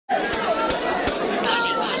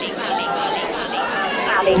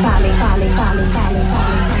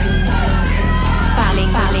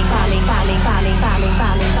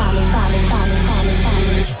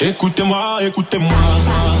Écoutez-moi, écoutez-moi.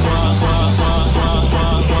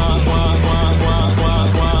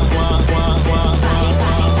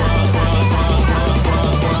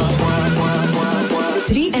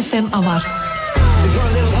 3FM Awards.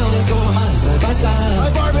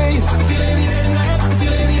 Hi Barbie.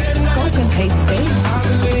 Koken heet thee.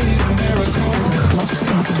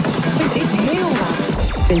 Vind ik heel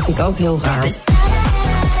raar. Vind ik ook heel raar.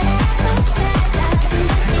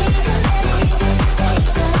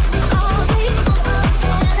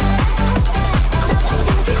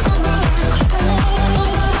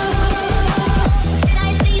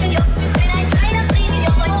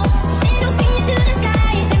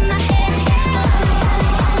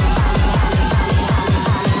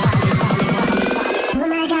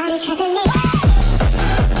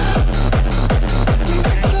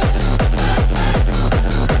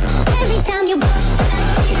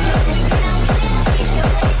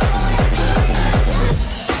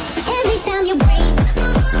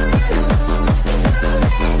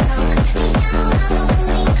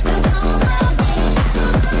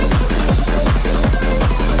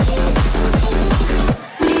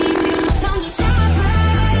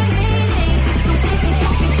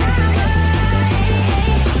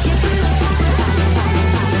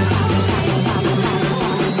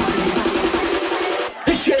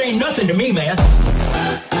 To me, man.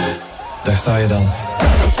 Daar sta je dan.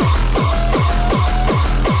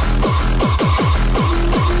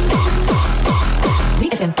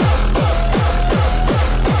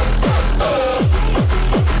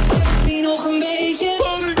 Wie nog een beetje?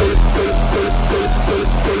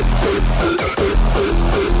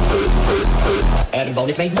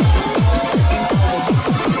 Er twee.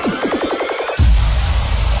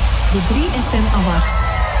 De 3FM Awards.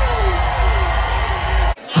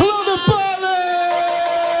 Gladde Paling!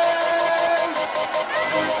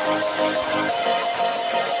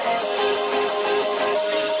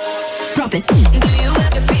 Drop it. Do you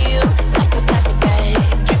ever feel like a plastic bag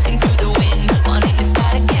drifting through the wind, wanting to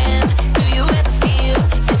start again? Do you ever feel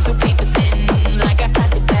so paper thin, like a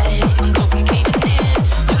plastic bag, go from caving in?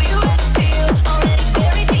 Do you ever feel already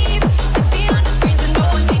very deep, 60 on the screens and no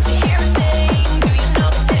one seems to hear a thing? Do you know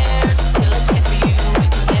that there's still a chance for you?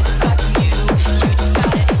 There's a spark from you, you just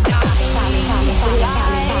gotta ignite the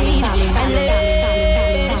light and let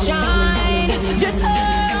it shine, just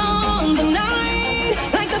on the night,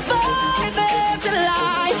 like the 4th of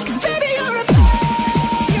July. 'Cause baby, you're a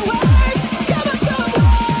firework. Come on, show 'em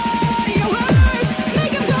what you're worth.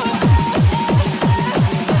 Make 'em go.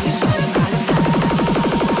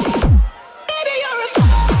 Baby, you're a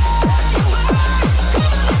firework. Come on,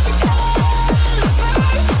 let your colors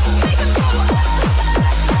burst. Make 'em go.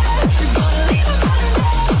 You're gonna leave 'em on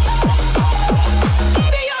red.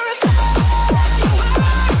 Baby, you're a firework.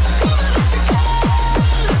 Come on, let your colors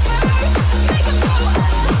burst. Make 'em go.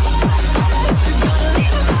 You're gonna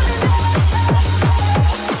leave 'em on red.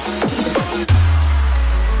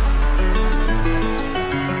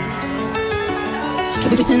 Can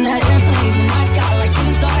we pretend that airplanes in the night sky like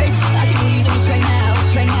shooting stars? I can believe it right now,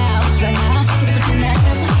 right now, right now. Can we pretend that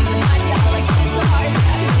airplanes in the night sky like shooting stars?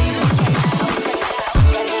 I can believe it right now,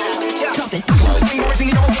 right now. Drop it.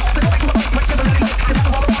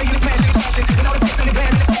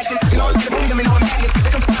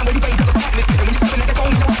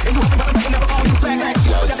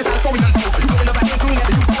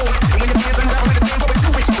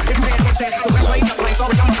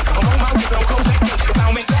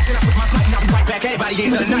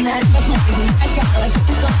 From that airplane, I got like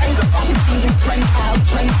shooting stars. I can feel it right now,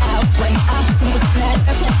 right now, right now. From that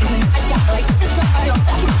airplane, I got like shooting stars.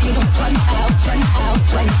 I can feel it right now, right now,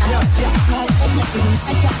 right now. From that airplane,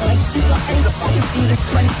 I got like shooting stars. I can feel it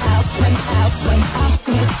right now, right now, right now.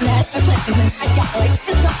 From that airplane, I got like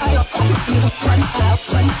shooting stars. I can feel it right now,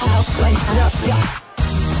 right now, right now.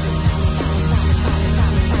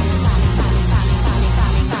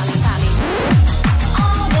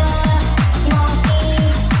 All the small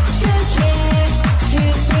things you care to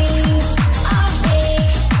bring. I'll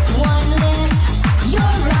take one lift.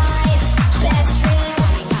 You're right, best trip.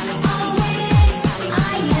 Always,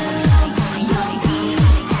 I knew you'll be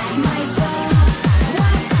my soul.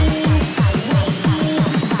 Watching,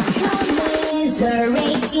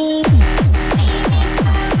 waiting, commiserating.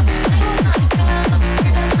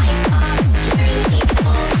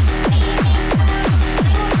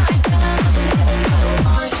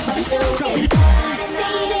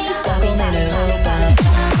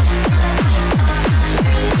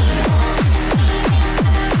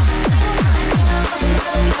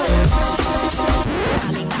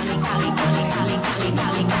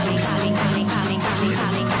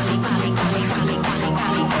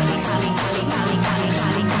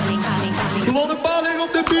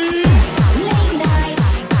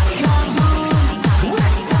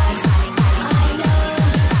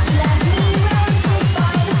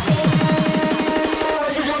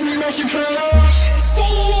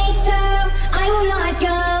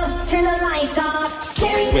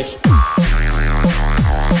 switch.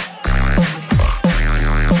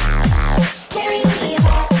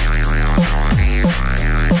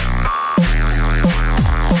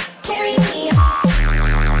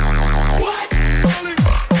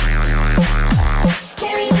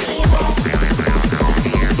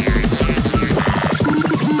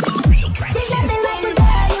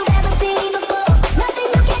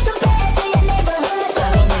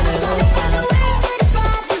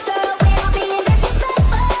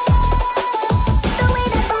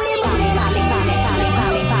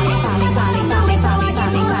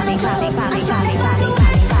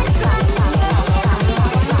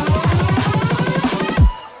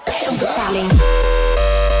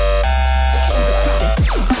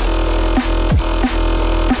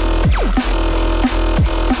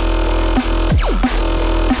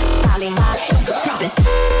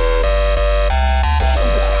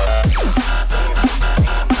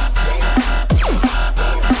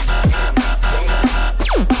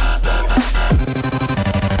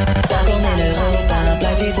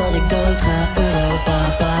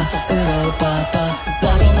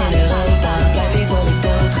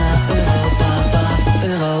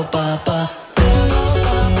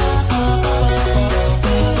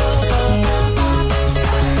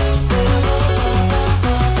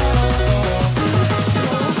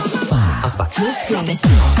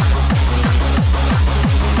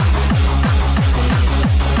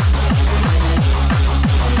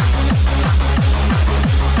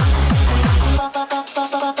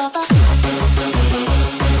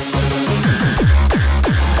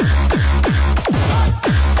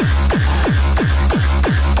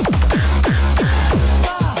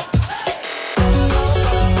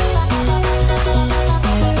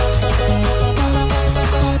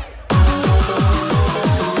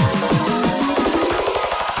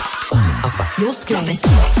 Joost, drop it.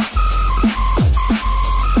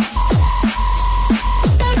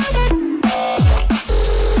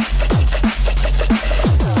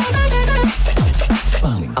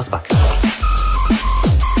 Paling. Asbak.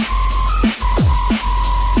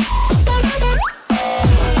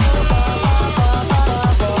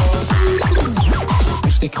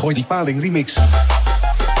 Ik gooi die Paling remix.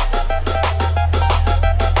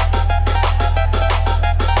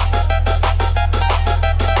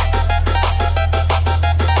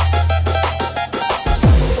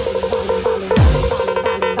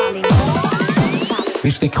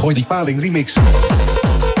 Ik gooi die Paling remix.